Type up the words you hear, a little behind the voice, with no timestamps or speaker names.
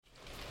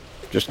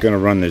just going to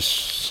run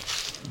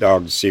this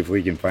dog to see if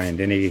we can find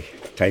any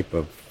type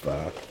of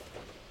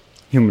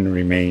human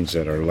remains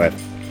that are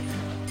left.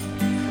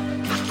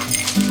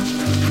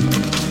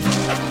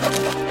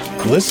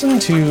 Listen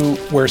to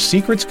Where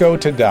Secrets Go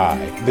to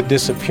Die, The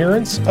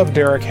Disappearance of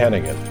Derek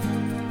Hennigan.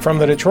 From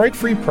the Detroit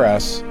Free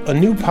Press, a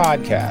new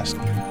podcast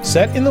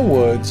set in the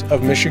woods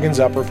of Michigan's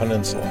Upper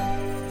Peninsula.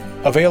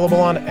 Available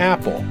on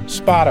Apple,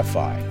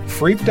 Spotify,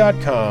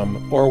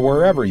 Freep.com, or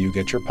wherever you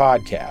get your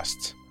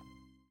podcasts.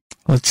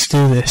 Let's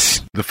do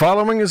this. The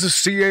following is a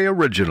CA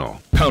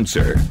original.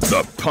 Pouncer,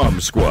 the Pom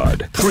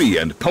Squad. Pre-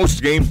 and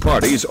post-game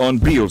parties on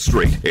Beale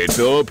Street. It's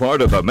all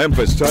part of the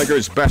Memphis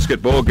Tigers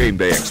basketball game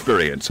day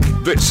experience.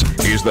 This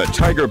is the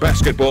Tiger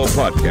Basketball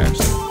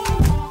Podcast.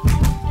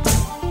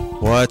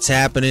 What's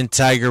happening,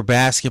 Tiger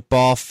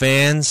basketball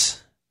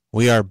fans?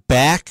 We are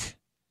back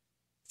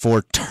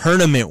for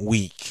tournament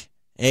week,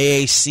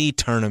 AAC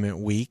tournament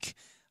week.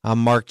 I'm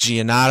Mark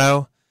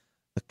Giannotto,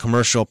 the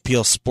Commercial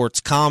Appeal sports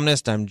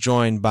columnist. I'm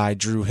joined by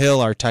Drew Hill,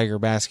 our Tiger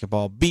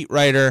basketball beat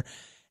writer,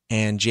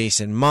 and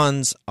Jason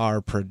Munns, our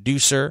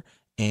producer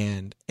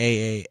and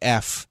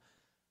AAF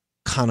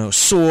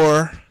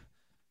connoisseur.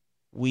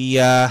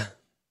 We've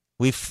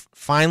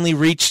finally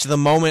reached the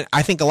moment.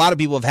 I think a lot of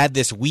people have had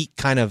this week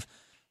kind of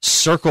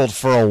circled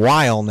for a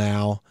while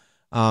now,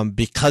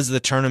 because the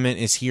tournament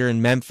is here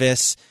in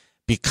Memphis,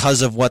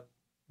 because of what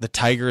the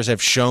Tigers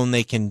have shown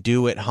they can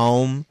do at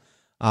home.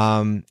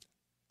 I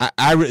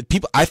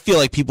feel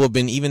like people have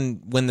been,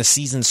 even when the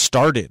season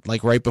started,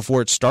 like right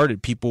before it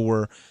started, people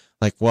were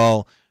like,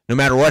 well, no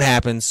matter what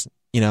happens,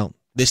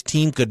 this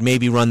team could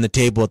maybe run the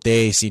table at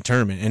the AAC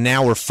tournament. And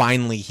now we're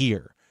finally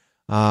here.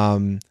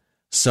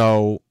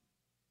 So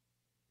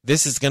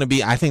this is going to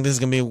be, I think this is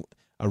going to be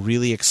a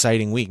really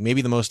exciting week,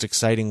 maybe the most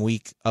exciting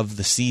week of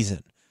the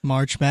season.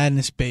 March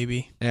Madness,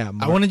 baby. Yeah,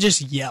 I want to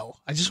just yell.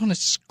 I just want to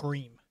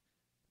scream.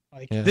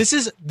 Yeah. This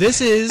is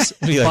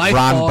like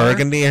Ron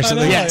Burgundy or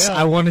something. Yes,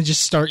 I want to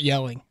just start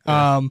yelling.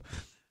 Yeah.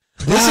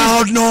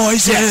 Loud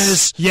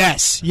noises.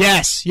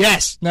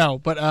 Yes. No,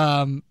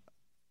 but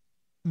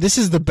this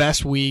is the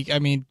best week. I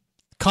mean,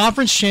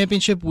 conference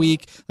championship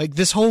week, like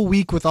this whole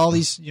week with all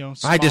these,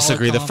 I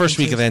disagree. The first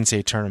week of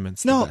NCAA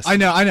tournaments. No, I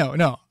know.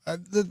 No,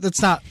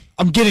 that's not.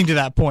 I'm getting to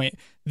that point.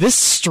 This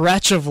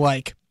stretch of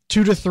like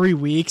 2 to 3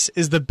 weeks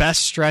is the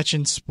best stretch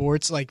in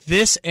sports. Like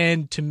this,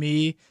 and to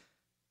me,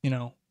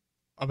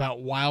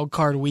 about wild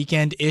card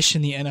weekend ish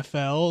in the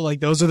NFL. Like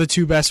those are the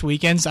two best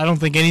weekends. I don't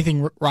think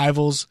anything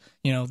rivals,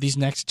 these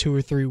next 2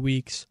 or 3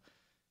 weeks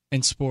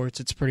in sports.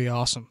 It's pretty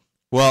awesome.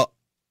 Well,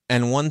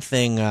 and one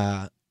thing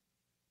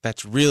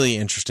that's really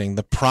interesting,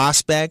 the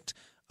prospect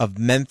of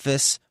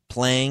Memphis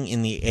playing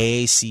in the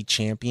AAC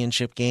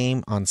championship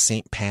game on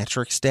St.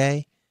 Patrick's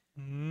Day.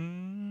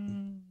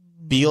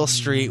 Beale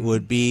Street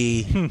would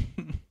be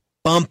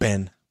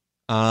bumping.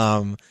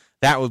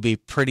 That would be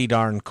pretty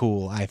darn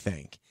cool, I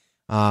think.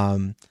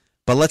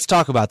 But let's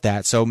talk about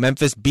that. So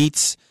Memphis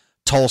beats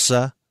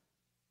Tulsa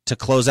to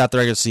close out the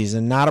regular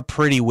season. Not a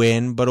pretty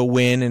win, but a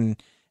win.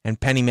 And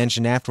Penny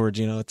mentioned afterwards,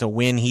 it's a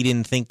win he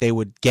didn't think they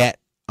would get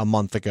a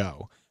month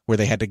ago, where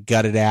they had to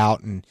gut it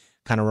out and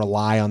kind of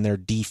rely on their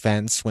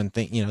defense when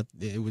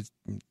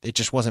it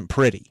just wasn't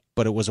pretty,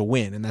 but it was a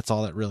win, and that's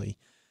all that really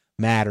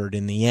mattered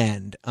in the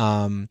end.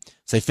 So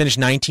they finished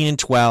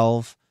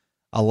 19-12,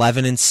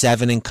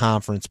 11-7 in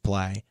conference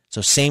play.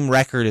 So same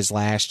record as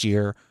last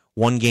year.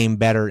 One game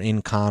better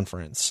in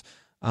conference.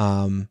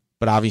 But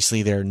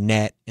obviously their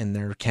net and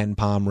their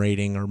KenPom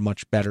rating are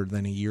much better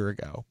than a year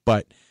ago.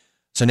 But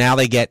so now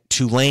they get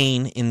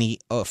Tulane in the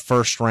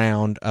first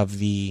round of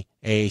the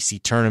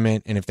AAC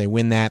tournament, and if they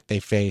win that, they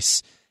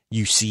face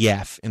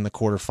UCF in the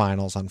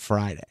quarterfinals on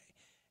Friday.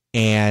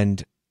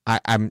 And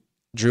I'm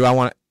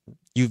Drew,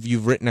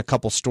 you've written a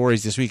couple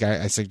stories this week.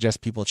 I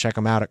suggest people check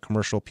them out at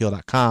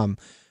commercialappeal.com.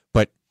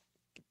 But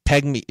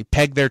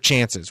peg their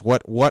chances.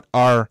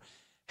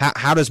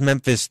 How does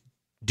Memphis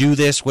do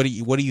this? What do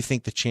you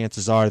think the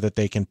chances are that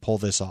they can pull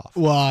this off?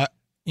 Well,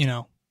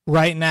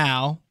 right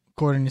now,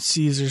 according to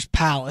Caesars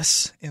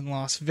Palace in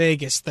Las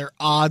Vegas, their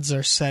odds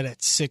are set at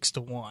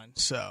 6-1.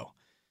 So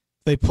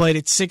if they played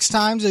it 6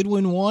 times, they'd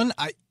win 1.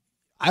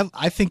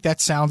 I think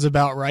that sounds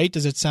about right.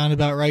 Does it sound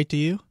about right to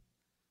you?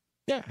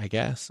 Yeah, I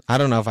guess. I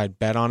don't know if I'd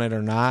bet on it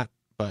or not,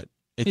 but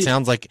it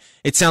sounds like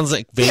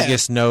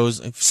Vegas knows.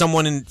 If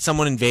someone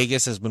in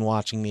Vegas has been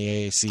watching the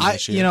AAC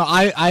this year.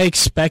 I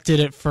expected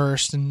it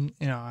first, and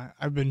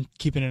I've been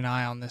keeping an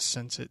eye on this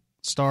since it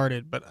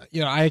started. But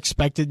I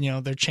expected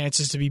their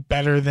chances to be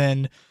better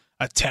than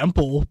a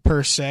Temple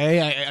per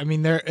se. I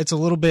mean, it's a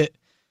little bit.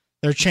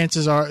 Their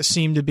chances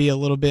seem to be a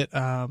little bit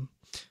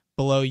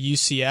below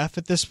UCF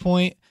at this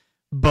point,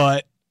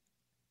 but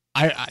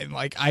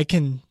I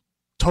can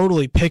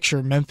totally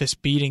picture Memphis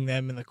beating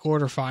them in the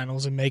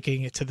quarterfinals and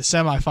making it to the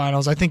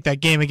semifinals. I think that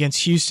game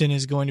against Houston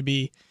is going to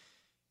be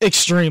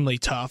extremely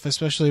tough,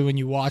 especially when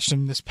you watch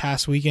them this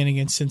past weekend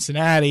against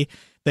Cincinnati.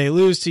 They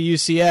lose to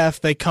UCF,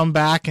 they come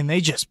back, and they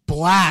just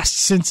blast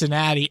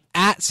Cincinnati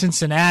at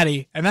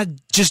Cincinnati, and that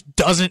just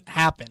doesn't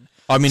happen.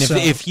 I mean,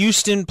 if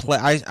Houston play,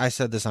 I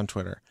said this on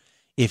Twitter.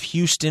 if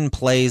Houston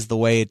plays the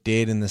way it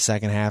did in the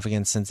second half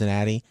against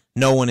Cincinnati,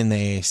 no one in the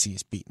AAC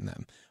is beating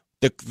them.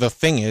 The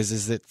thing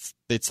is that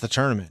it's the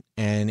tournament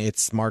and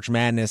it's March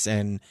Madness,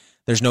 and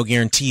there's no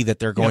guarantee that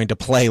they're going to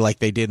play like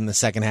they did in the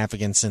second half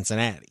against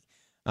Cincinnati.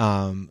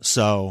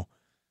 So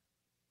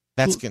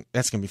that's gonna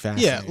be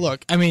fascinating. Yeah,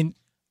 look, I mean,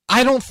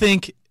 I don't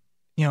think,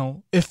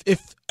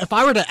 if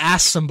I were to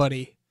ask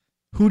somebody,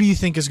 who do you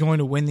think is going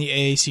to win the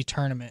AAC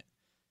tournament?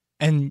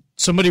 And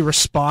somebody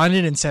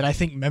responded and said, I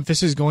think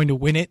Memphis is going to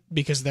win it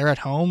because they're at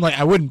home. Like,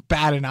 I wouldn't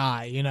bat an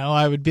eye,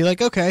 I would be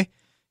like, okay,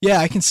 yeah,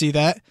 I can see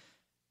that.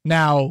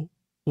 Now,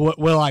 would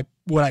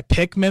I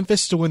pick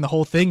Memphis to win the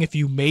whole thing? If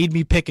you made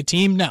me pick a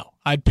team, no.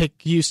 I'd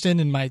pick Houston,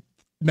 and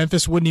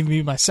Memphis wouldn't even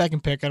be my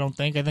second pick, I don't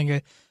think. I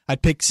think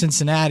I'd pick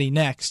Cincinnati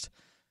next,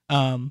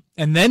 and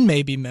then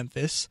maybe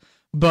Memphis.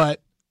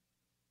 But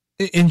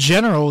in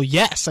general,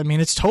 yes. I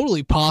mean, it's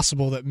totally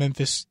possible that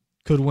Memphis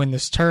could win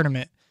this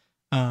tournament,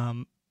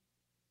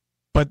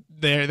 but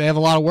they have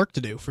a lot of work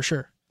to do, for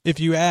sure. If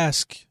you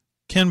ask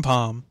Ken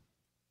Pom,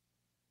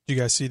 do you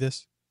guys see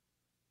this?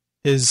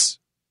 His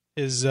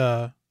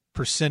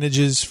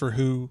percentages for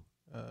who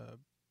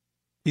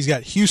he's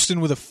got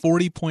Houston with a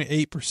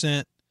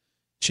 40.8%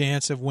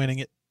 chance of winning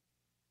it,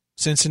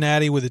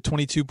 Cincinnati with a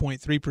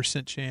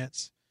 22.3%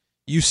 chance,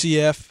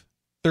 UCF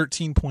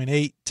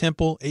 13.8,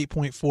 Temple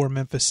 8.4,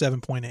 Memphis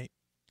 7.8,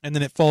 and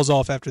then it falls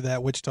off after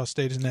that. Wichita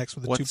State is next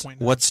with a 2.9.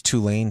 What's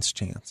Tulane's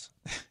chance?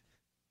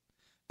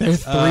 They're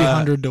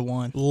 300 to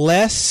 1.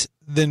 Less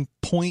than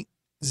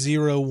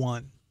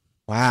 0.01.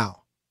 Wow.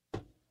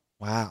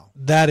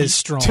 That is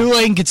strong.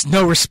 Tulane gets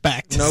no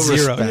respect. No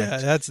Zero. respect. Yeah,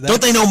 that's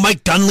Don't they know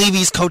Mike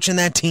Dunleavy's coaching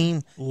that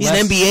team? He's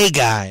an NBA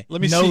guy.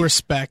 Let me no see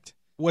respect.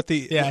 what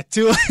the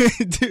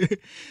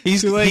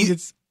Tulane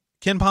gets.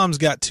 Ken Pom's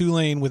got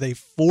Tulane with a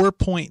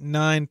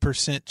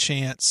 4.9%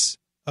 chance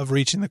of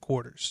reaching the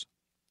quarters.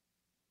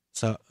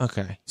 So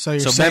okay. So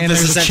you're saying Memphis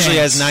there's a essentially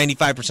has chance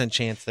 95%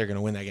 chance they're going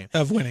to win that game.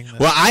 Of winning that.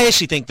 Well, I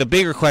actually think the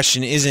bigger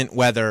question isn't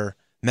whether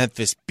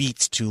Memphis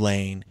beats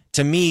Tulane.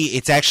 To me,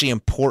 it's actually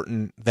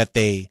important that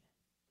they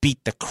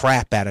beat the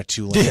crap out of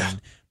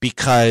Tulane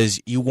because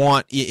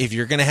if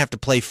you're going to have to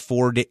play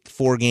four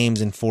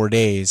games in 4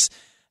 days,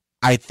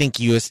 I think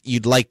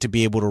you'd like to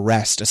be able to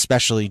rest,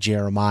 especially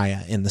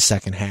Jeremiah in the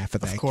second half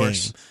of that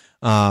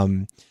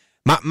game.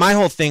 My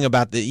whole thing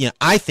about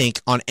I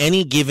think on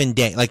any given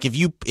day, like if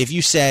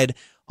you said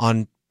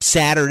on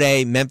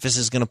Saturday Memphis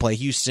is going to play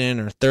Houston,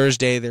 or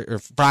Thursday or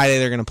Friday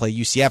they're going to play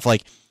UCF,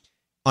 like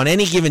on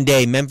any given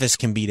day Memphis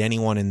can beat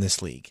anyone in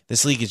this league.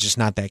 This league is just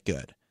not that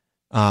good.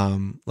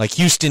 Like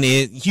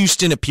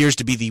Houston appears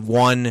to be the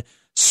one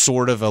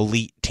sort of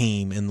elite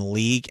team in the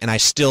league, and I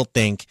still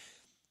think,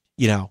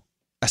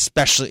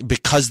 especially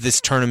because this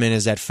tournament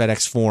is at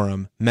FedEx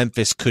Forum,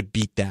 Memphis could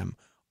beat them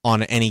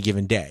on any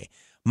given day.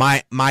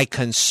 My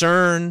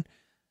concern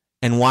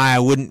and why I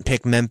wouldn't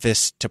pick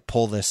Memphis to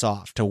pull this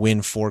off, to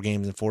win 4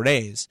 games in 4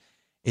 days,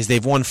 is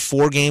they've won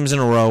 4 games in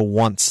a row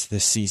once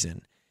this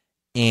season,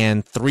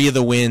 and 3 of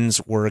the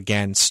wins were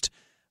against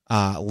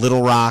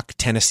Little Rock,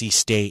 Tennessee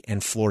State,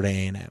 and Florida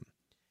A&M.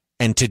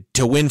 And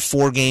to win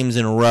 4 games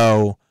in a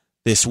row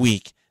this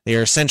week, they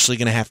are essentially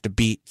going to have to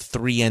beat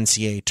 3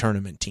 NCAA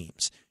tournament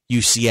teams,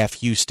 UCF,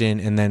 Houston,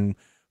 and then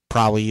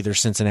probably either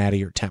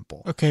Cincinnati or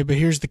Temple. Okay, but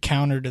here's the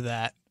counter to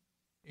that.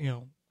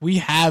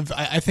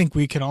 I think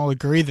we can all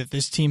agree that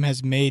this team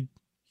has made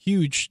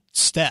huge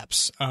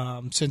steps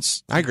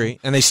since. I agree,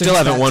 and they still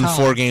haven't won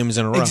 4 games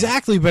in a row.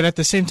 Exactly, but at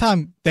the same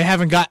time, they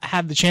haven't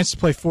had the chance to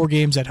play 4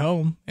 games at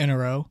home in a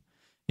row.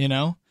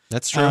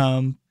 That's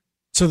true.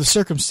 So the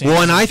circumstances.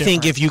 Well, and I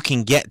think if you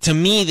can get, to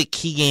me, the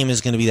key game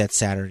is going to be that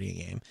Saturday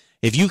game.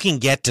 If you can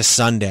get to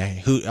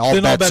Sunday,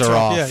 all bets are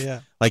off. Yeah.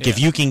 If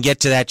you can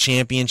get to that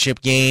championship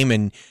game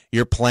and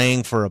you're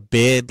playing for a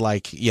bid,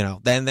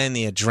 then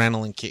the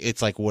adrenaline kick,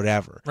 it's like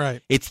whatever.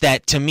 Right. It's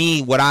that, to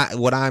me, what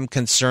I'm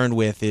concerned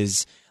with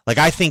is,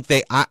 I think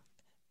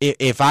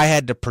if I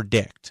had to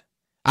predict,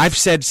 I've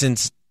said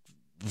since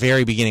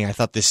very beginning, I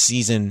thought this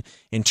season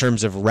in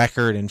terms of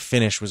record and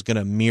finish was going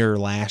to mirror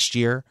last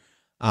year.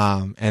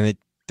 The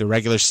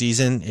regular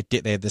season,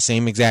 they had the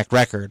same exact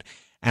record.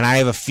 And I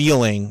have a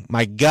feeling,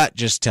 my gut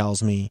just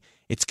tells me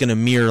it's going to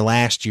mirror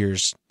last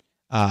year's,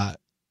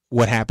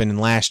 what happened in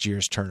last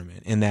year's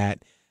tournament, in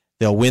that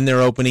they'll win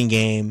their opening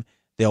game,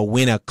 they'll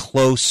win a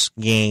close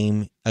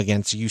game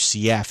against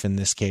UCF in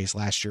this case.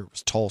 Last year it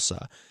was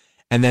Tulsa.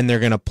 And then they're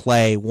going to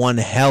play one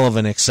hell of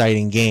an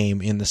exciting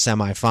game in the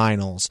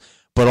semifinals,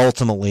 but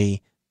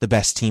ultimately the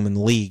best team in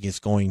the league is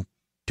going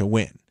to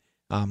win.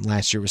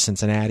 Last year was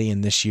Cincinnati,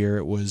 and this year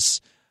it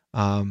was,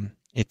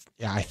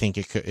 I think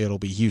it'll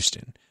be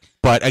Houston.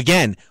 But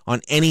again,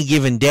 on any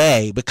given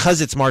day, because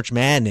it's March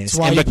Madness,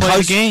 and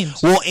because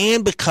games. Well,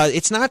 and because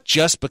it's not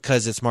just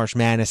because it's March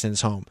Madness and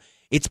it's home.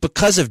 It's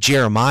because of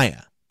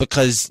Jeremiah,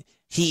 because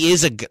he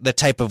is the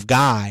type of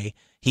guy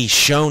he's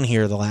shown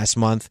here the last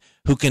month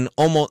who can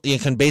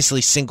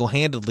basically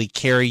single-handedly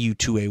carry you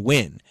to a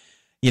win.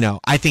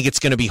 I think it's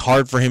going to be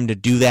hard for him to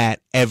do that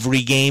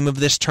every game of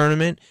this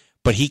tournament,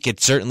 but he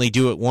could certainly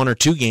do it 1 or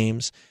 2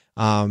 games.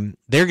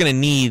 they're going to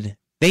need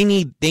they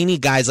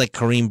need guys like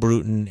Kareem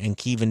Bruton and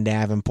Kevin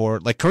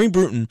Davenport. Like Kareem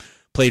Bruton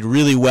played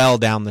really well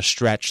down the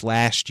stretch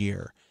last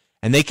year,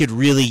 and they could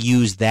really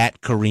use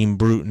that Kareem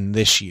Bruton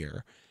this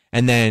year.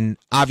 And then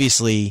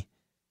obviously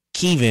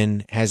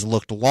Kevin has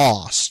looked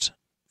lost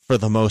for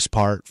the most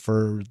part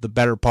for the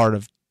better part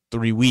of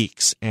 3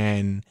 weeks,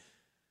 and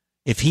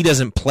if he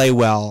doesn't play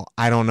well,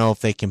 I don't know if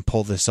they can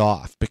pull this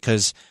off,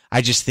 because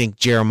I just think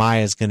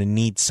Jeremiah is going to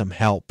need some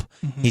help.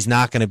 Mm-hmm. He's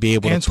not going to be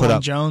able to put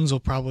up. Jones will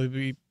probably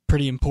be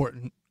pretty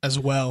important as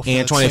well.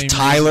 Antoine, if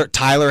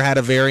Tyler had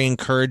a very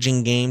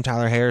encouraging game.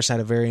 Tyler Harris had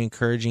a very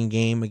encouraging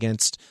game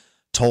against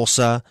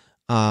Tulsa.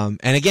 And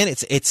again,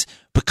 it's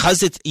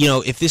because it's,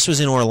 if this was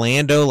in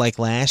Orlando like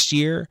last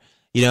year,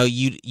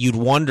 you'd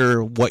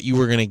wonder what you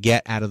were going to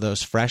get out of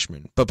those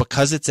freshmen. But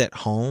because it's at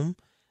home,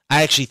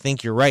 I actually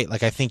think you're right.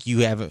 Like, I think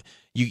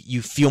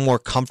you feel more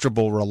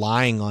comfortable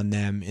relying on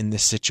them in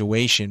this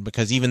situation,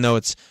 because even though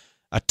it's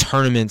a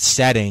tournament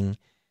setting,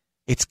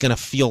 it's going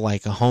to feel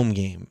like a home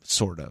game,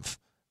 sort of.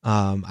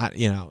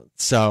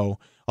 So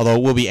although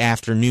it will be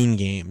afternoon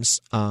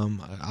games,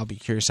 I'll be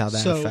curious how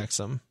that affects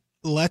them.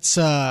 Let's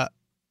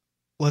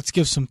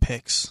give some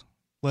picks.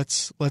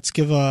 Let's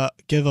give a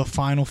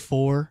Final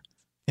Four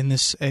in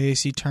this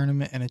AAC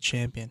tournament and a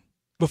champion.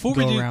 Before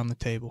we go around the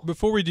table.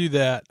 Before we do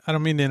that, I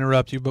don't mean to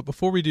interrupt you, but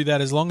before we do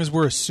that, as long as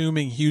we're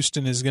assuming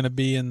Houston is going to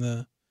be in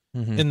the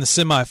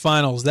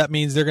semifinals, that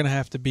means they're going to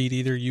have to beat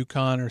either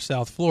UConn or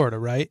South Florida,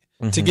 right,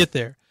 to get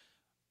there.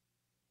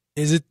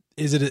 Is it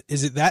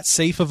that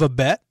safe of a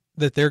bet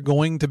that they're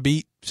going to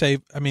beat? Say,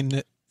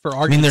 for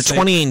argument's sake,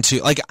 they're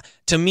 28-2. Like,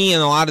 to me,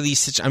 in a lot of these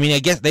situations, I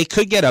guess they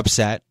could get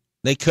upset.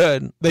 They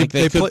could. They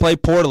could play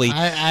poorly.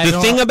 The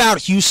thing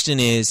about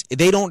Houston is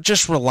they don't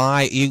just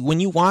rely.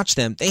 When you watch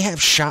them, they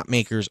have shot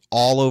makers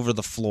all over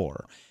the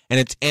floor,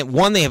 and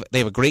they have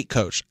a great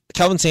coach.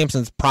 Kelvin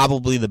Sampson's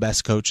probably the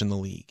best coach in the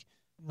league.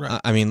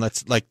 Right.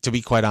 Let's to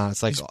be quite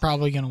honest, he's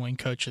probably going to win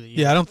Coach of the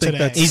Year. Yeah, I don't think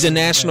he's a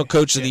National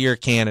Coach of the Year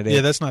candidate.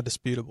 Yeah, that's not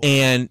disputable.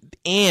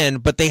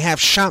 But they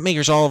have shot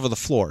makers all over the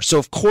floor. So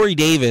if Corey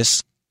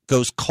Davis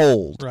goes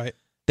cold, right,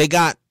 they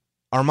got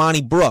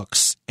Armani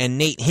Brooks and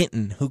Nate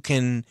Hinton who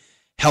can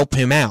help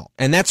him out.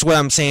 And that's what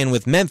I'm saying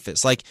with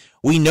Memphis. Like,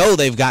 we know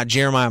they've got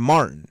Jeremiah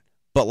Martin,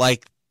 but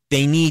like,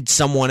 they need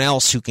someone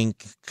else who can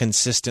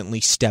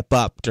consistently step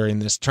up during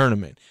this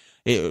tournament.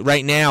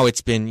 Right now, it's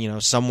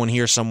been, someone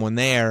here, someone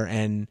there,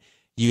 and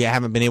you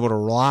haven't been able to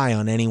rely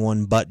on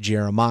anyone but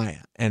Jeremiah.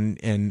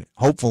 And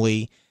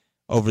hopefully,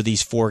 over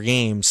these 4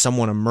 games,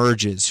 someone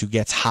emerges who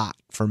gets hot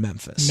for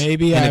Memphis.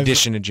 In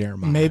addition to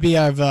Jeremiah. Maybe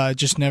I've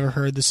just never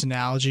heard this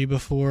analogy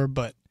before,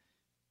 but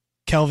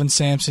Kelvin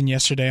Sampson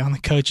yesterday on the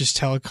coach's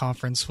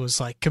teleconference was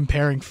like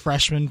comparing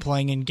freshmen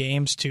playing in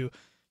games to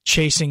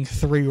chasing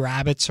 3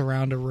 rabbits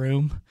around a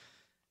room.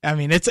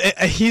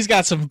 He's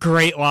got some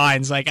great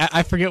lines. Like,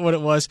 I forget what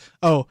it was.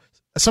 Oh,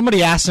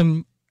 somebody asked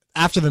him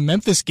after the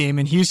Memphis game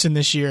in Houston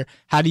this year,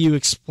 how do you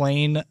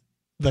explain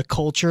the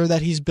culture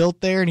that he's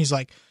built there? And he's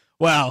like,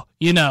 well,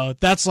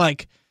 that's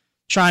like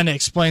trying to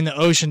explain the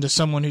ocean to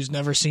someone who's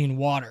never seen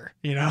water.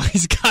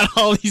 He's got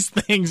all these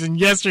things. And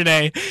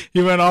yesterday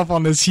he went off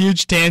on this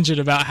huge tangent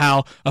about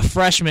how a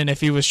freshman,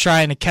 if he was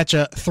trying to catch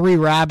 3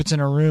 rabbits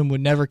in a room,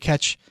 would never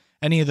catch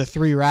any of the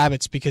 3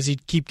 rabbits because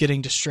he'd keep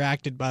getting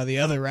distracted by the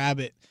other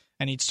rabbit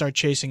and he'd start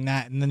chasing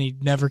that and then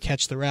he'd never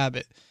catch the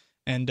rabbit.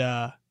 And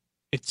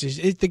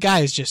the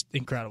guy is just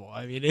incredible.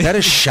 Is that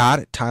a shot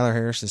at Tyler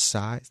Harris's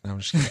size? No, I'm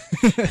just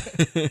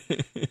kidding.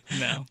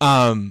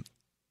 No.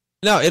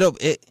 No,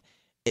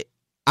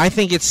 I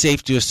think it's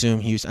safe to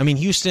assume Houston.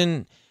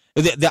 Houston.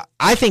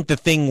 I think the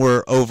thing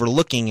we're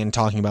overlooking in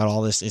talking about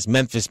all this is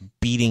Memphis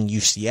beating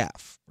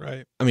UCF.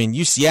 Right.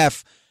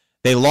 UCF,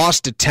 they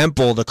lost to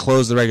Temple to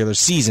close the regular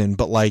season,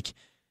 but like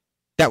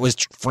that was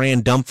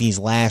Fran Dunphy's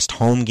last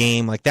home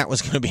game. Like, that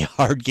was going to be a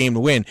hard game to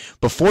win.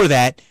 Before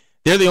that,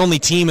 they're the only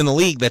team in the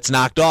league that's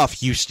knocked off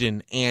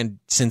Houston and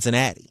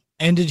Cincinnati.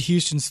 Ended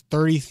Houston's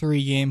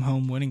 33-game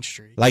home winning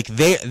streak. Like,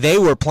 they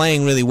were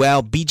playing really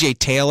well. BJ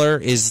Taylor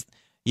is,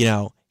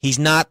 he's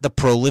not the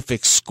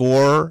prolific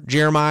scorer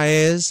Jeremiah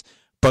is,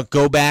 but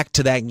go back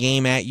to that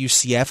game at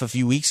UCF a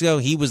few weeks ago.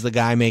 He was the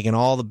guy making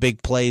all the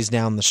big plays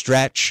down the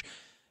stretch.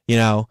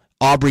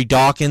 Aubrey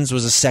Dawkins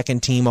was a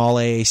second-team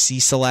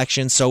All-AAC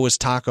selection. So was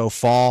Taco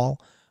Fall.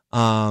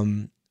 Or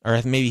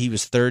maybe he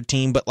was third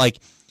team. But, like,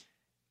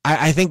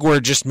 I think we're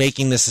just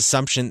making this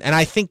assumption, and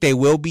I think they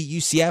will beat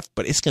UCF,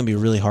 but it's going to be a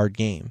really hard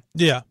game.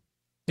 Yeah.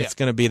 That's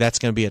going to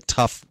be a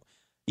tough,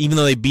 even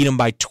though they beat them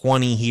by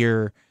 20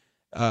 here,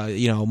 a month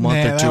or 2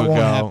 that ago.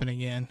 Won't happen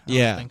again.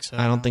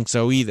 I don't think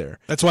so either.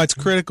 That's why it's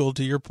critical,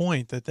 to your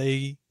point, that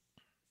they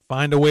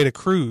find a way to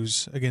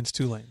cruise against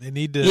Tulane. They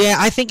need to. Yeah,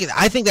 I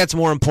think that's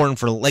more important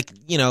for, like,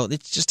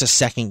 it's just a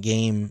second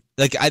game.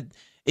 Like,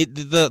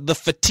 the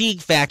fatigue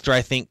factor,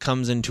 I think,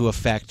 comes into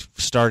effect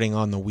starting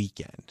on the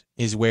weekend,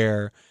 is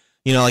where,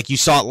 like you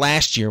saw it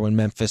last year when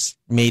Memphis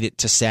made it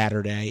to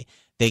Saturday.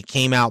 They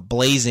came out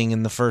blazing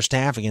in the first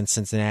half against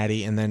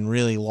Cincinnati and then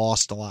really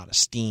lost a lot of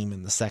steam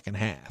in the second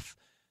half.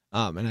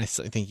 And I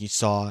think you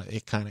saw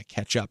it kind of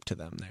catch up to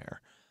them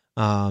there.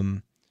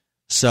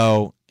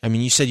 So, I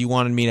mean, you said you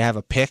wanted me to have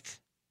a pick.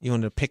 You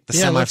wanted to pick the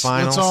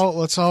semifinals?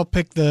 Let's all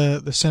pick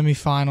the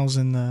semifinals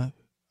and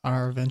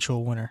our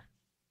eventual winner.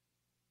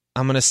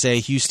 I'm going to say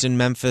Houston,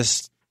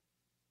 Memphis,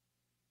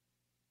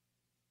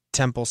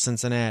 Temple,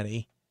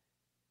 Cincinnati.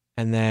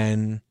 And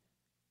then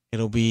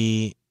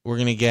we're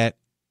going to get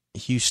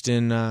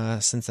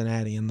Houston,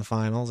 Cincinnati in the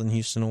finals, and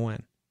Houston will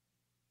win.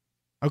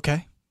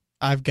 Okay.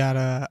 I've got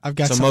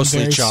so something mostly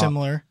very chalk.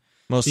 similar.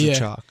 Mostly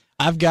chalk.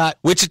 I've got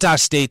Wichita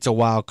State's a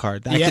wild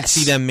card. I could Yes.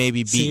 see them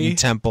maybe beating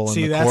Temple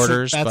in the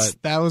quarters, but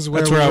that was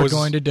where That's we where I were was-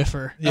 going to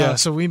differ. Yeah.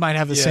 So we might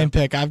have the Yeah. same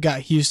pick. I've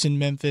got Houston,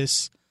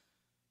 Memphis,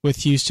 with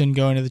Houston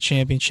going to the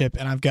championship,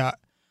 and I've got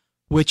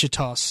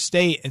Wichita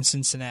State and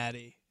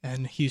Cincinnati,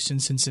 and Houston,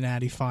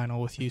 Cincinnati final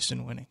with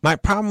Houston winning. my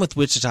problem with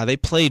Wichita, they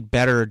played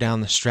better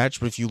down the stretch,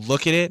 but if you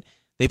look at it,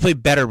 they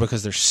played better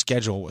because their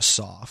schedule was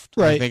soft.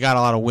 Like, Right. they got a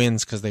lot of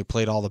wins because they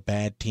played all the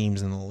bad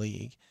teams in the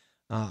league.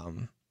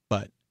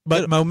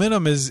 But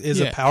momentum is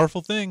Yeah. a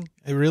powerful thing.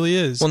 It really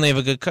is. When they have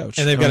a good coach.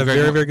 And they've got a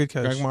very, very good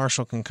coach. Greg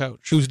Marshall can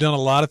coach. Who's done a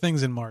lot of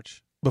things in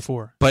March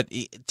before. But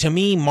to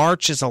me,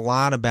 March is a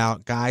lot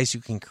about guys who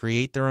can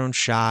create their own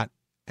shot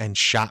and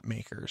shot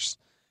makers.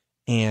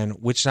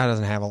 And Wichita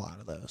doesn't have a lot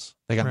of those.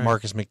 They got Right.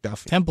 Marcus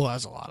McDuffie. Temple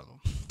has a lot of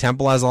them.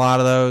 Temple has a lot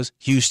of those.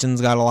 Houston's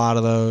got a lot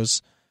of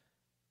those.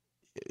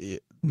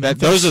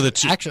 Those are the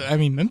two. Actually, I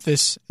mean,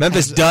 Memphis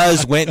has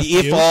does a when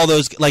if few. all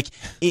those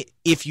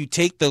if you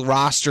take the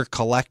roster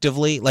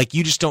collectively, like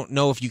you just don't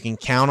know if you can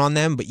count on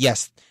them. But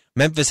yes,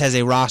 Memphis has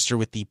a roster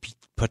with the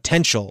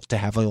potential to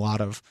have a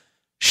lot of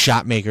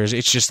shot makers.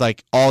 It's just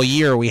like all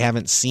year we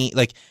haven't seen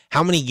like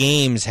how many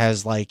games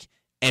has like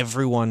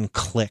everyone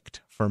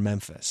clicked for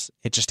Memphis.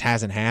 It just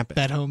hasn't happened.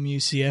 that home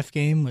UCF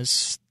game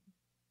was,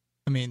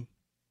 I mean,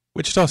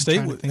 Wichita State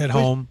trying to think. at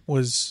home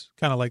was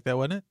kind of like that,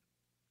 wasn't it?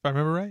 If I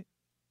remember right.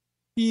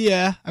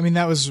 yeah, I mean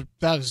that was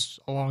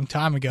a long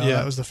time ago. Yeah.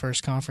 That was the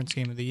first conference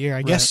game of the year.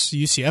 I guess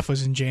UCF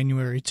was in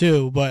January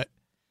too, but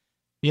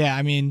yeah,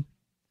 I mean,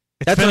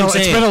 That's what I'm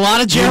saying. It's been a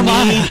lot of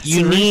Jeremiah.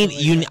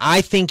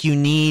 I think you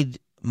need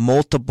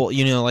multiple,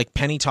 like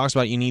Penny talks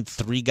about, you need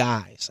 3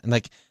 guys. And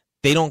like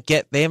they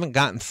haven't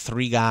gotten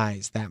 3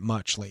 guys that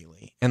much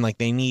lately. And like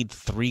they need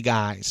 3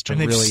 guys to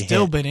and they've really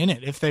still hit. been in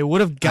it. If they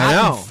would have know.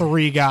 gotten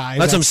 3 guys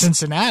That's what at I'm-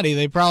 Cincinnati,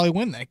 they probably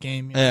win that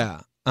game.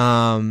 Yeah.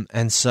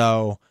 And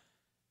so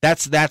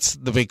that's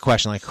the big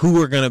question. Like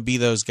who are going to be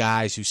those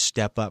guys who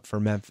step up for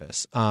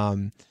Memphis?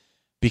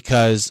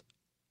 Because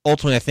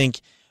ultimately I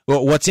think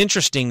what's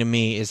interesting to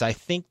me is I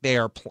think they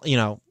are,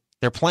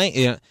 they're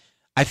playing,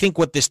 I think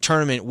what this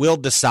tournament will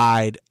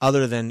decide,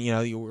 other than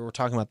we were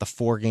talking about the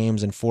 4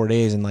 games in 4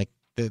 days and like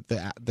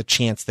the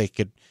chance they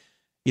could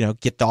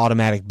get the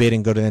automatic bid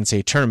and go to the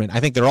NCAA tournament. I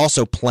think they're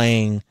also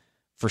playing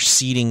for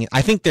seeding.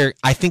 I think they're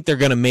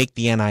going to make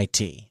the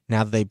NIT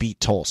now that they beat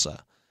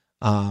Tulsa,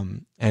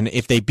 and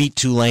if they beat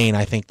Tulane,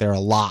 I think they're a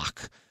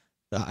lock,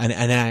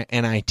 an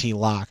NIT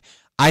lock.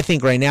 I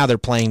think right now they're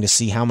playing to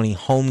see how many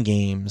home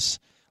games.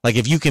 Like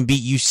if you can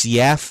beat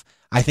UCF,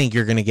 I think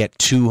you're going to get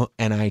 2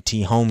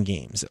 NIT home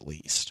games at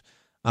least.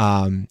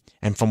 And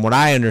from what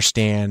I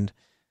understand,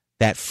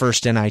 that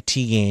first NIT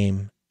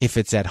game, if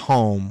it's at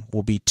home,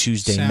 will be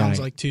Tuesday night. Sounds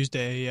like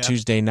Tuesday, yeah.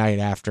 Tuesday night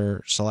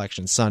after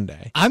Selection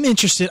Sunday. I'm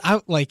interested. I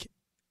like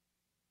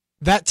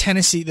that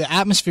Tennessee. The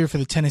atmosphere for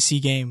the Tennessee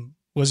game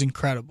was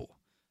incredible.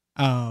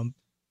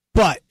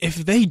 But if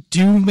they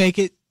do make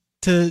it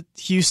to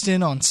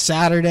Houston on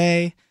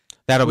Saturday,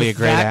 That'll be a with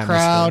great that atmosphere.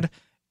 crowd,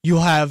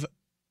 you'll have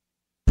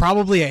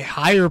probably a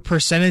higher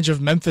percentage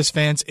of Memphis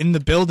fans in the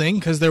building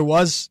because there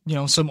was,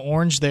 some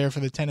orange there for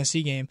the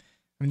Tennessee game.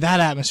 I mean, that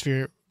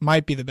atmosphere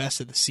might be the best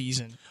of the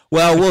season.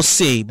 Well, we'll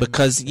see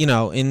because,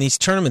 in these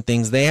tournament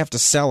things, they have to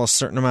sell a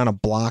certain amount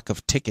of block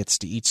of tickets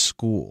to each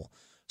school.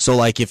 So,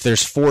 like, if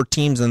there's 4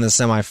 teams in the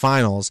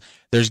semifinals,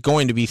 there's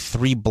going to be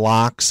 3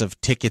 blocks of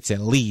tickets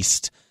at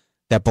least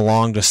that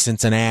belong to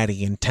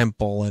Cincinnati and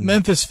Temple. And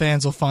Memphis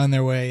fans will find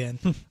their way in.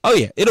 oh,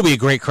 yeah, it'll be a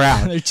great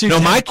crowd. They're too No,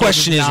 my dedicated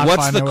question to is, not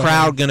what's find the their way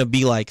crowd in. going to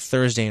be like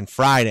Thursday and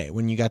Friday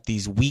when you got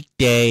these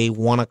weekday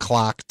 1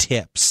 o'clock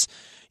tips?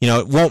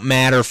 It won't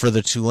matter for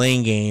the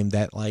Tulane game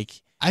that, like,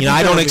 think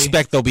I don't there'll be-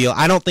 expect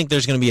I don't think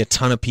there's going to be a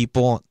ton of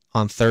people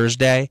on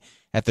Thursday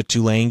at the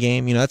Tulane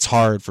game. That's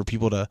hard for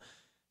people to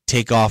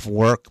take off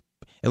work.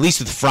 At least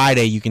with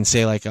Friday, you can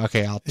say like,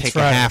 okay, I'll take a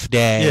Friday. half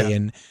day Yeah.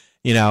 and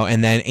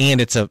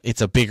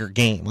it's a bigger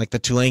game. Like the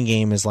Tulane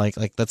game is like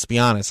let's be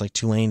honest, like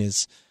Tulane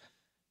is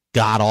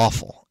god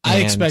awful. I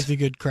And- expect a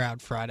good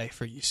crowd Friday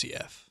for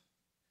UCF.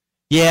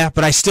 Yeah,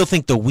 but I still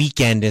think the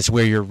weekend is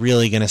where you're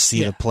really going to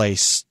see Yeah. the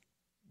place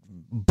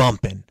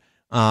bumping.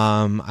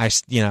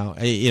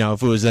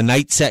 If it was a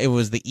night set, it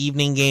was the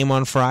evening game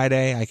on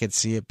Friday, I could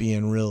see it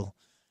being real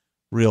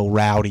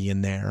rowdy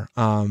in there.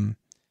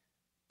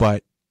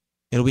 But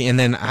it'll be, and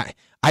then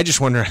I just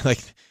wonder, like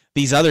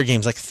these other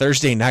games, like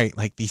Thursday night,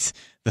 like the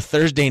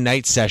Thursday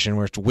night session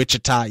where it's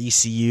Wichita,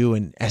 ECU,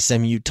 and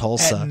SMU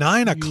Tulsa. At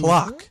 9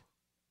 o'clock,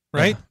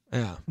 right?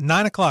 Yeah.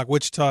 9 o'clock,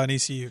 Wichita and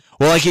ECU.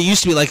 Well, like it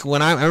used to be, like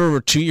when I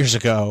remember 2 years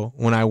ago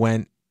when I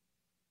went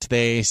to the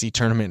AAC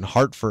tournament in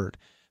Hartford.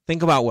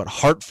 Think about what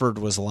Hartford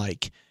was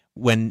like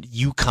when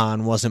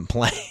UConn wasn't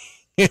playing.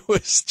 It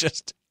was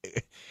just,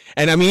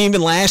 and I mean,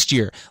 even last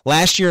year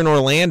in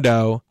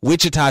Orlando,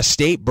 Wichita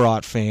State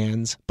brought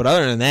fans, but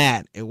other than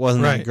that, it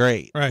wasn't that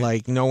great. Right.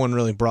 Like no one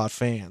really brought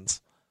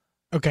fans.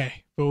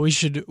 Okay, but we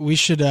should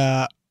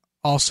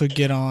also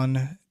get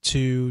on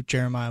to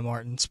Jeremiah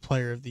Martin's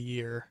Player of the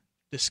Year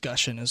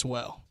discussion as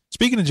well.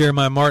 Speaking of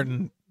Jeremiah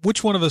Martin,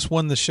 which one of us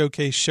won the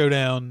Showcase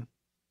Showdown?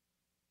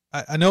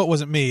 I know it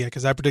wasn't me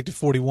because I predicted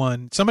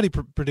 41. Somebody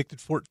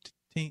predicted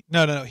 14.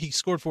 No, he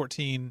scored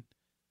 14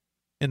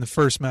 in the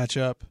first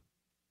matchup.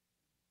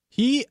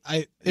 You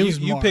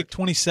picked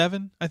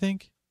 27, I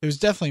think. It was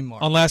definitely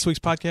Mark on last week's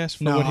podcast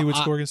for what he would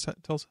score against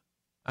Tulsa.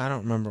 I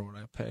don't remember what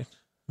I picked.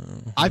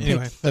 I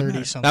picked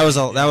 30 something. That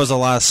was a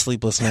lot of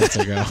sleepless nights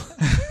ago.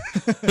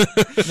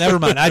 Never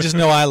mind. I just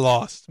know I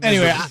lost.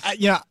 Anyway,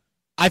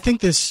 I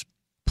think this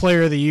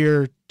Player of the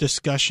Year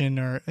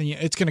discussion,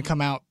 it's going to come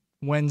out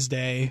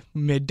midday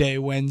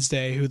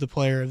Wednesday, who the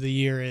Player of the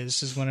Year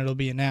is when it'll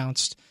be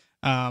announced.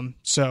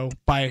 So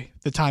by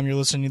the time you're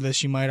listening to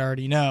this, you might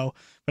already know.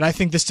 But I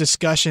think this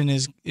discussion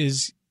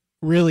is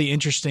really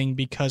interesting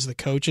because the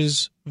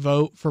coaches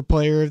vote for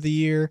Player of the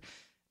Year,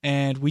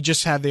 and we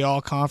just had the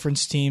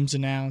all-conference teams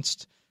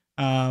announced.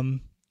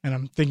 And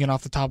I'm thinking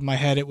off the top of my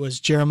head, it was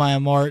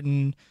Jeremiah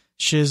Martin,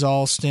 Shiz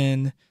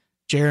Alston,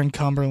 Jaron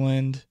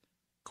Cumberland,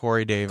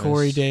 Corey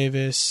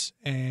Davis,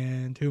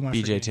 and who am I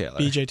BJ forgetting? Taylor.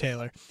 BJ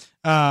Taylor.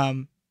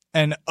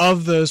 And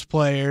of those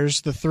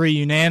players, the three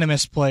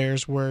unanimous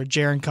players were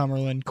Jaron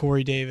Cumberland,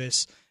 Corey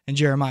Davis, and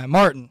Jeremiah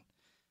Martin.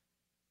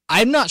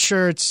 I'm not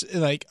sure it's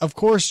like, of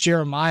course,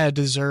 Jeremiah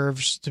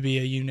deserves to be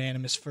a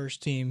unanimous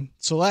first-team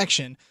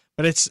selection,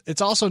 but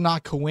it's also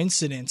not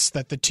coincidence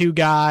that the two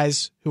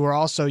guys who are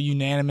also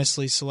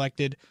unanimously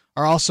selected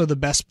are also the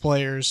best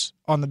players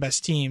on the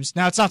best teams.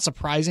 Now, it's not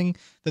surprising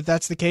that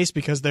that's the case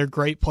because they're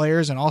great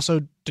players and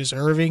also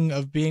deserving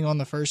of being on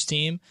the first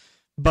team,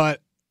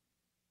 but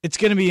it's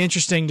going to be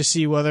interesting to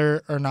see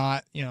whether or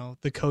not,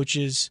 the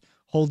coaches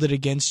hold it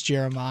against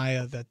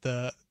Jeremiah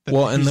that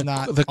he's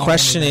not. The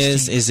question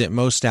is it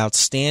most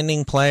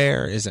outstanding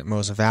player? Is it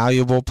most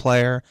valuable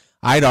player?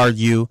 I'd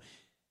argue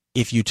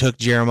if you took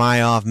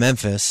Jeremiah off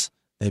Memphis,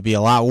 they'd be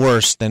a lot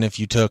worse than if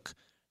you took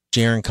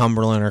Jaron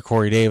Cumberland or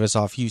Corey Davis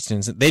off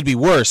Houston. They'd be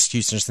worse,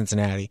 Houston or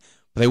Cincinnati,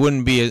 but they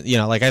wouldn't be,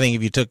 I think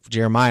if you took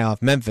Jeremiah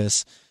off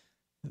Memphis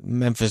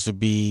would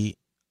be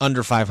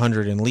under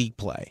 500 in league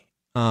play.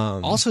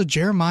 Also,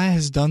 Jeremiah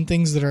has done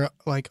things that are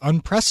like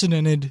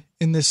unprecedented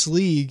in this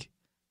league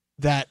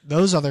that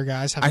those other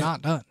guys have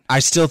not done. I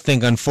still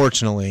think,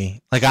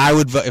 unfortunately, like I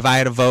would vote if I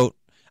had a vote.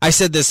 I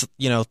said this,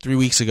 2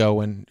 weeks ago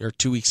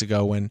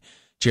when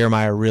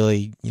Jeremiah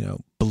really,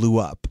 blew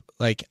up.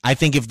 Like I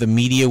think if the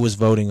media was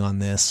voting on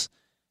this,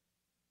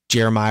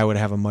 Jeremiah would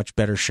have a much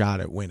better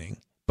shot at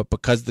winning. But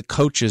because the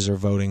coaches are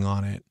voting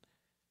on it,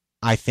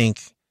 I think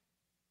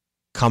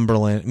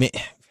Cumberland.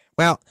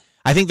 Well,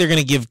 I think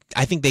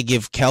they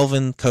give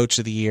Kelvin Coach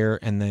of the Year,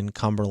 and then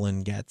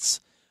Cumberland gets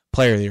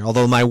Player of the Year.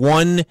 Although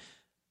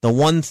the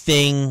one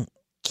thing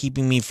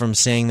keeping me from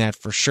saying that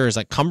for sure is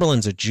like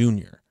Cumberland's a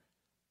junior,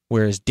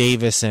 whereas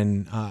Davis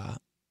and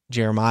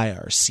Jeremiah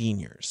are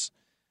seniors.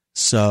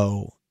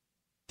 So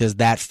does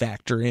that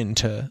factor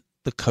into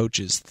the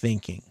coaches'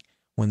 thinking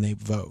when they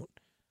vote?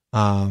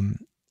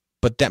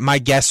 But that my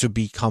guess would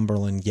be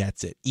Cumberland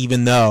gets it,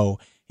 even though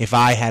if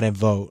I had a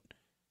vote,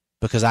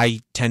 because I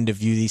tend to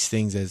view these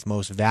things as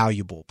most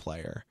valuable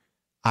player,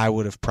 I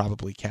would have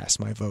probably cast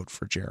my vote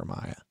for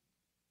Jeremiah.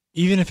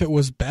 Even if it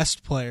was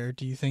best player,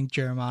 do you think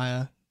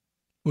Jeremiah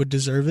would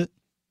deserve it?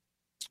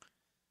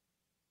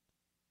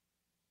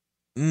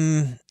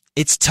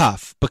 It's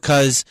tough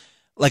because,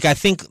 I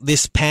think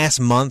this past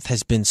month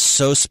has been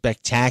so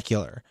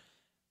spectacular,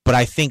 but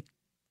I think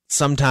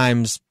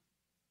sometimes,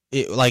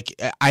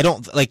 I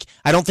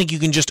don't think you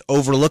can just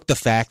overlook the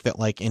fact that,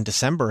 in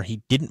December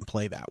he didn't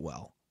play that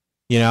well.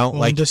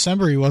 In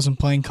December he wasn't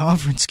playing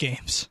conference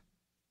games.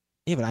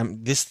 Yeah,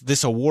 but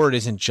this award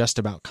isn't just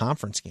about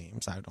conference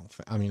games. I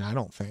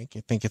don't think.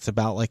 I think it's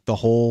about the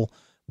whole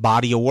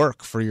body of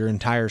work for your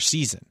entire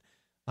season.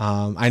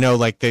 I know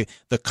the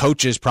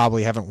coaches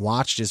probably haven't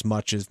watched as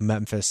much as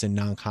Memphis in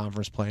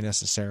non-conference play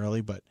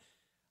necessarily, but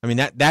I mean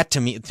that to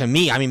me,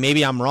 I mean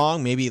maybe I'm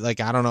wrong. Maybe I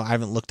don't know. I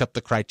haven't looked up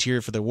the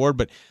criteria for the award,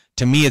 but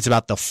to me it's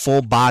about the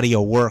full body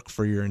of work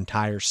for your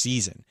entire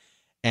season.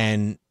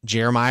 And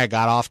Jeremiah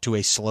got off to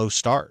a slow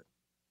start.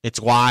 It's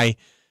why,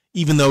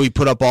 even though he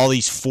put up all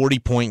these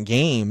 40-point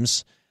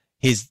games,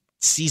 his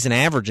season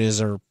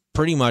averages are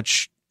pretty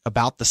much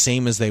about the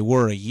same as they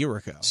were a year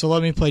ago. So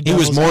let me play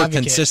devil's advocate. He was more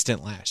advocate.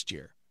 consistent last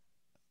year.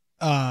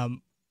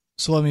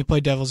 So let me play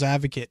devil's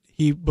advocate.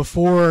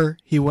 Before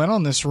he went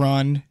on this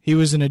run, he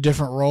was in a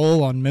different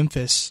role on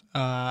Memphis,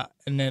 and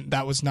then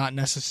that was not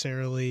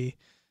necessarily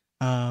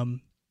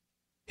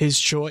his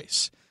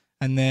choice.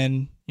 And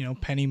then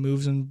Penny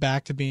moves him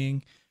back to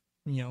being,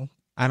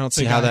 I don't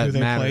see the how guy who that they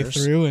play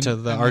matters through to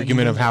the and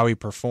argument then of how he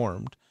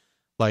performed.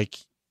 Like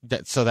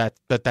that, so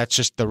that's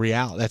just the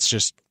reality. That's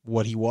just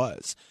what he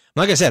was.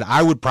 Like I said,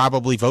 I would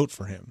probably vote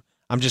for him.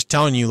 I'm just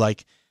telling you,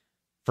 like,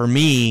 for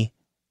me,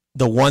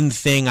 the one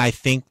thing I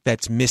think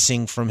that's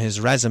missing from his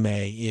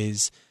resume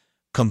is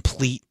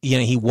complete.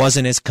 He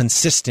wasn't as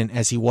consistent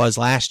as he was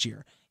last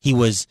year. He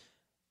was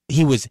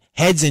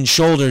heads and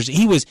shoulders.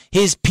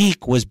 His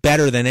peak was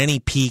better than any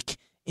peak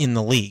in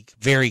the league,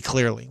 very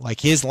clearly.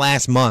 Like, his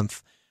last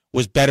month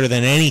was better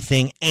than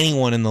anything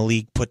anyone in the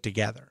league put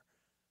together.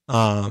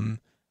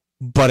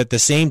 But at the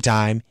same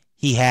time,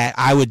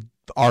 I would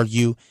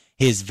argue,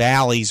 his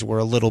valleys were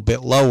a little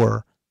bit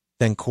lower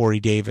than Corey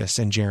Davis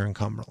and Jaron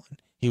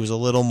Cumberland. He was a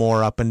little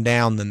more up and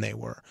down than they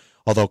were.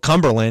 Although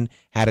Cumberland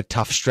had a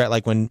tough stretch,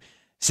 like when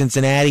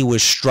Cincinnati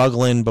was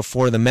struggling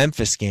before the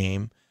Memphis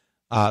game,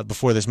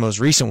 before this most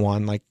recent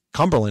one, like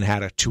Cumberland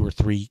had a 2 or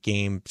 3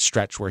 game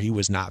stretch where he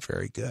was not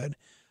very good.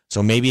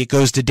 So maybe it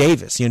goes to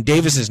Davis.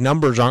 Davis's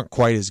numbers aren't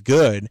quite as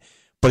good,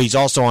 but he's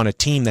also on a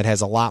team that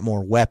has a lot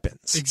more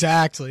weapons.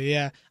 Exactly,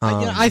 yeah.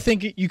 I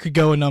think you could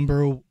go a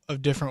number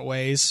of different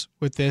ways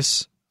with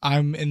this.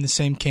 I'm in the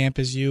same camp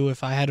as you.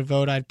 If I had a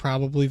vote, I'd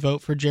probably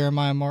vote for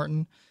Jeremiah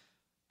Martin.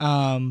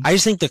 I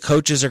just think the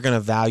coaches are going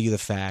to value the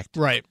fact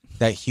right.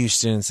 that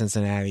Houston and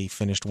Cincinnati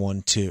finished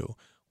 1-2,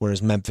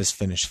 whereas Memphis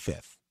finished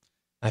 5th.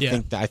 I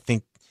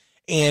think,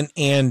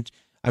 and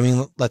I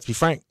mean, let's be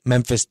frank,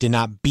 Memphis did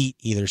not beat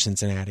either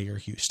Cincinnati or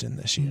Houston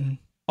this year. Mm-hmm.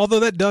 Although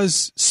that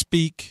does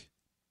speak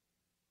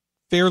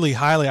fairly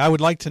highly. I would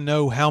like to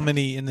know how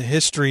many in the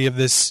history of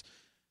this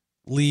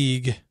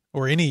league,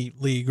 or any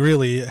league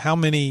really, how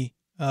many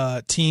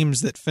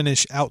teams that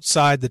finish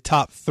outside the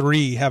top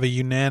 3 have a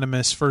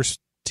unanimous first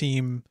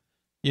team,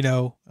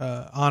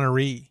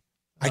 honoree.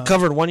 I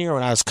covered one year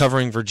when I was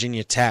covering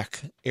Virginia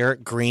Tech.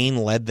 Eric Green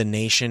led the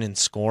nation in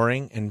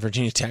scoring, and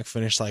Virginia Tech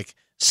finished like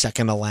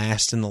second to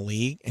last in the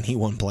league, and he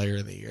won Player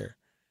of the Year.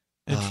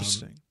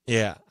 Interesting.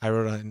 Yeah, I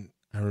wrote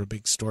a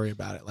big story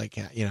about it, like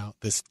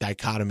this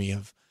dichotomy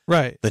of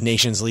right, the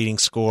nation's leading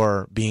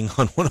scorer being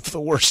on one of the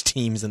worst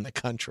teams in the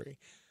country.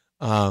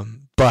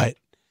 But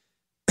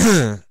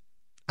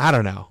I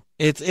don't know.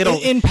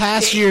 In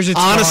past years, it's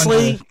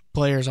honestly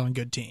players on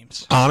good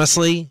teams.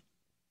 Honestly,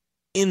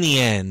 in the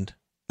end,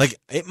 like,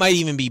 it might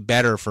even be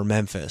better for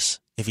Memphis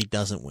if he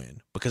doesn't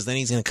win, because then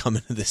he's going to come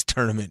into this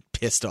tournament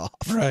pissed off.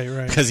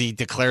 Right. Because he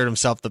declared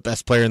himself the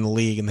best player in the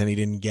league and then he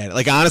didn't get it.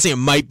 Like, honestly, it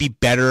might be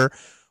better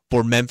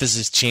for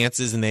Memphis's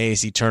chances in the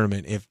AAC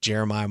tournament if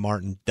Jeremiah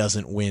Martin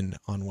doesn't win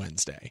on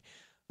Wednesday.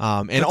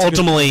 And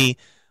ultimately,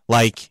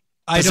 like,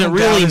 does it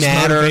really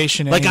matter? Like,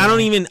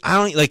 anyway. I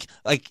don't like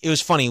it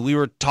was funny. We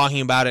were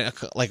talking about it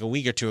like a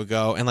week or two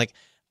ago, and like,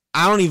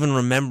 I don't even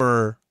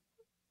remember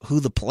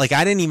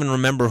I didn't even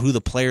remember who the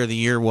player of the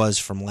year was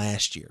from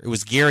last year. It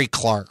was Gary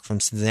Clark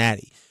from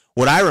Cincinnati.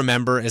 What I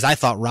remember is I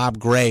thought Rob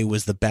Gray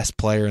was the best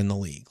player in the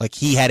league. Like,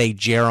 he had a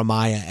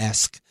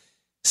Jeremiah-esque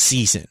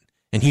season,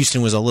 and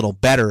Houston was a little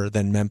better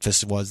than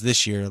Memphis was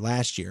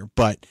last year.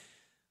 But,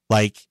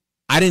 like,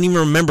 I didn't even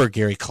remember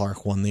Gary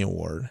Clark won the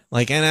award.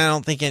 Like, and I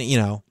don't think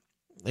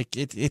like,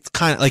 it's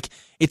kind of like,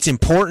 it's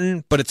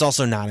important, but it's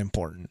also not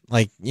important.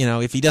 Like,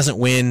 if he doesn't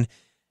win,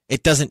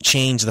 it doesn't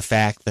change the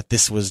fact that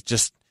this was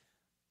just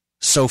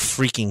so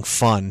freaking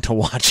fun to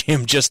watch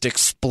him just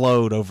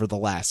explode over the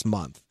last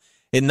month.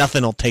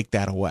 Nothing will take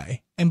that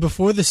away. And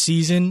before the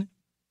season,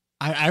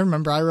 I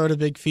remember I wrote a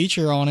big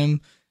feature on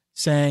him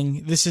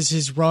saying this is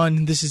his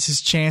run, this is his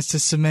chance to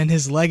cement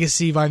his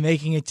legacy by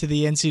making it to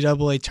the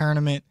NCAA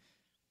tournament.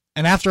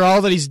 And after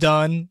all that he's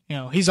done,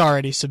 he's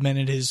already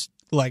cemented his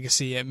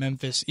legacy at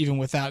Memphis, even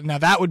without. Now,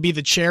 that would be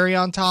the cherry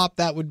on top.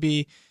 That would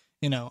be,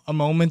 a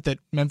moment that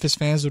Memphis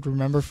fans would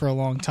remember for a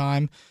long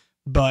time.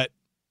 But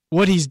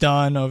what he's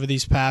done over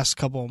these past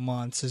couple of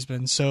months has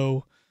been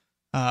so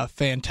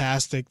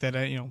fantastic that,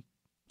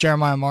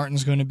 Jeremiah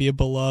Martin's going to be a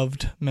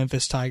beloved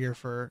Memphis Tiger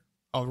for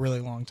a really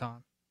long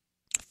time.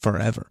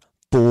 Forever.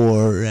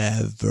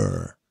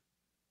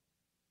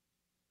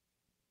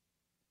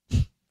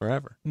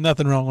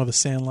 Nothing wrong with a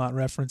Sandlot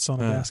reference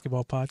on a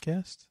basketball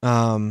podcast.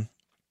 All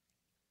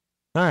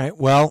right.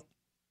 Well,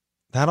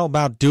 that'll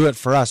about do it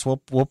for us.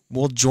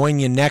 We'll join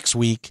you next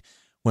week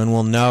when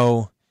we'll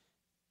know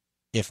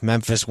if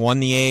Memphis won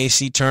the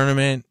AAC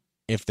tournament,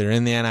 if they're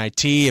in the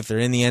NIT, if they're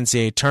in the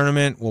NCAA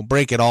tournament. We'll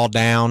break it all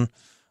down,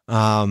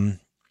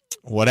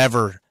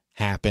 whatever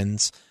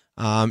happens.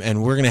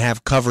 And we're going to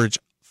have coverage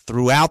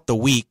throughout the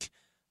week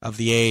of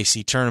the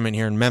AAC tournament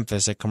here in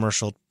Memphis at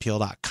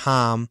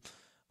commercialappeal.com.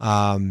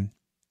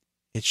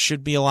 It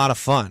should be a lot of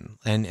fun.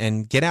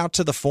 And get out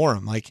to the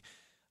forum. Like,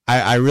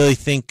 I really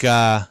think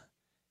if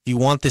you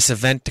want this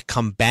event to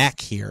come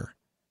back here,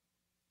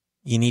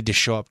 you need to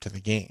show up to the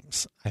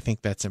games. I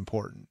think that's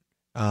important.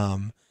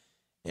 The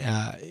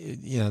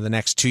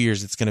next 2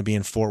 years it's going to be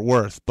in Fort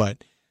Worth,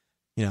 but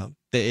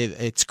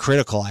it's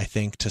critical, I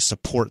think, to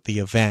support the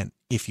event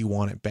if you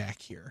want it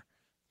back here.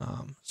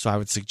 So I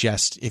would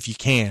suggest, if you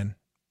can,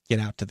 get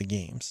out to the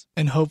games.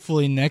 And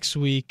hopefully next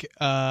week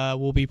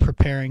we'll be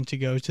preparing to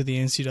go to the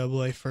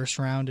NCAA first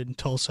round in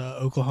Tulsa,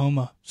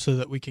 Oklahoma, so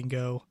that we can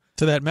go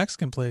to that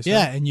Mexican place.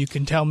 Yeah, huh? and you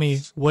can tell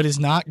me what is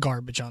not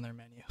garbage on their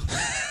menu.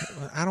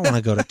 I don't want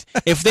to go to.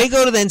 If they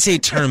go to the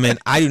NCAA tournament,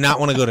 I do not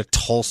want to go to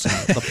Tulsa,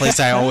 the place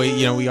I always,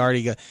 we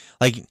already go.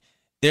 Like,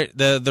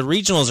 the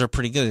regionals are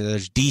pretty good.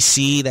 There's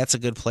DC, that's a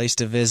good place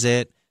to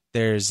visit.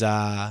 There's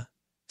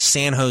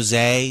San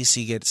Jose, so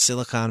you get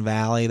Silicon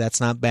Valley, that's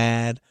not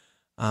bad.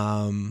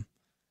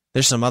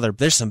 There's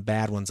some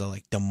bad ones though,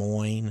 like Des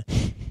Moines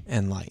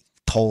and like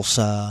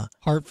Tulsa,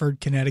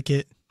 Hartford,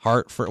 Connecticut.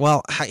 Hartford.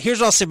 Well, here's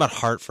what I'll say about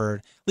Hartford.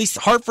 At least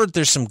Hartford,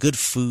 there's some good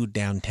food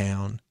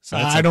downtown. So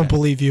that's I don't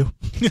believe you.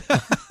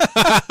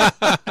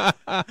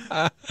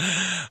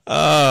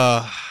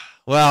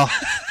 Well,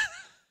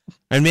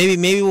 and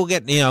maybe we'll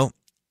get,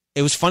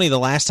 it was funny. The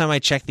last time I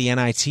checked the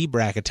NIT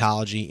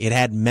bracketology, it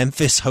had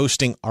Memphis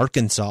hosting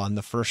Arkansas in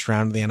the first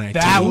round of the NIT.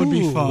 That would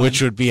be fun.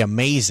 Which would be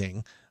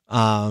amazing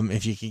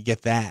if you could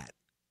get that.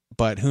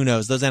 But who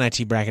knows? Those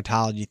NIT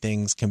bracketology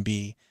things can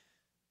be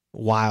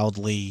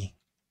wildly,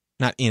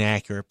 not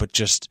inaccurate, but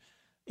just,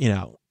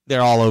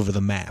 they're all over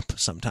the map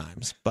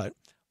sometimes. But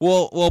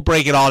we'll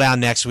break it all down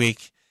next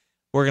week.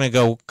 We're going to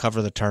go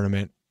cover the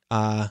tournament.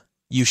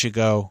 You should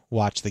go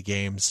watch the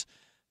games.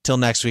 Till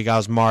next week, I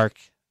was Mark.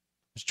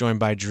 I was joined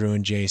by Drew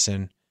and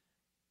Jason.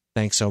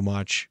 Thanks so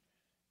much.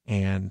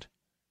 And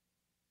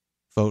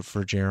vote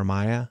for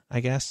Jeremiah, I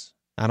guess.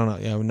 I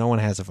don't know. No one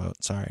has a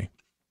vote. Sorry.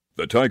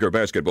 The Tiger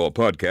Basketball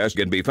Podcast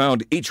can be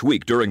found each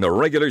week during the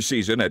regular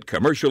season at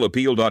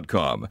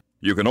commercialappeal.com.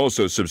 You can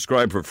also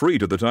subscribe for free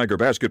to the Tiger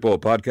Basketball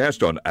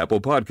Podcast on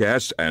Apple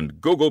Podcasts and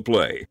Google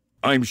Play.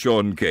 I'm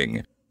Sean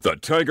King. The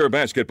Tiger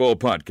Basketball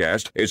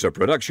Podcast is a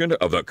production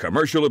of the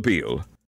Commercial Appeal.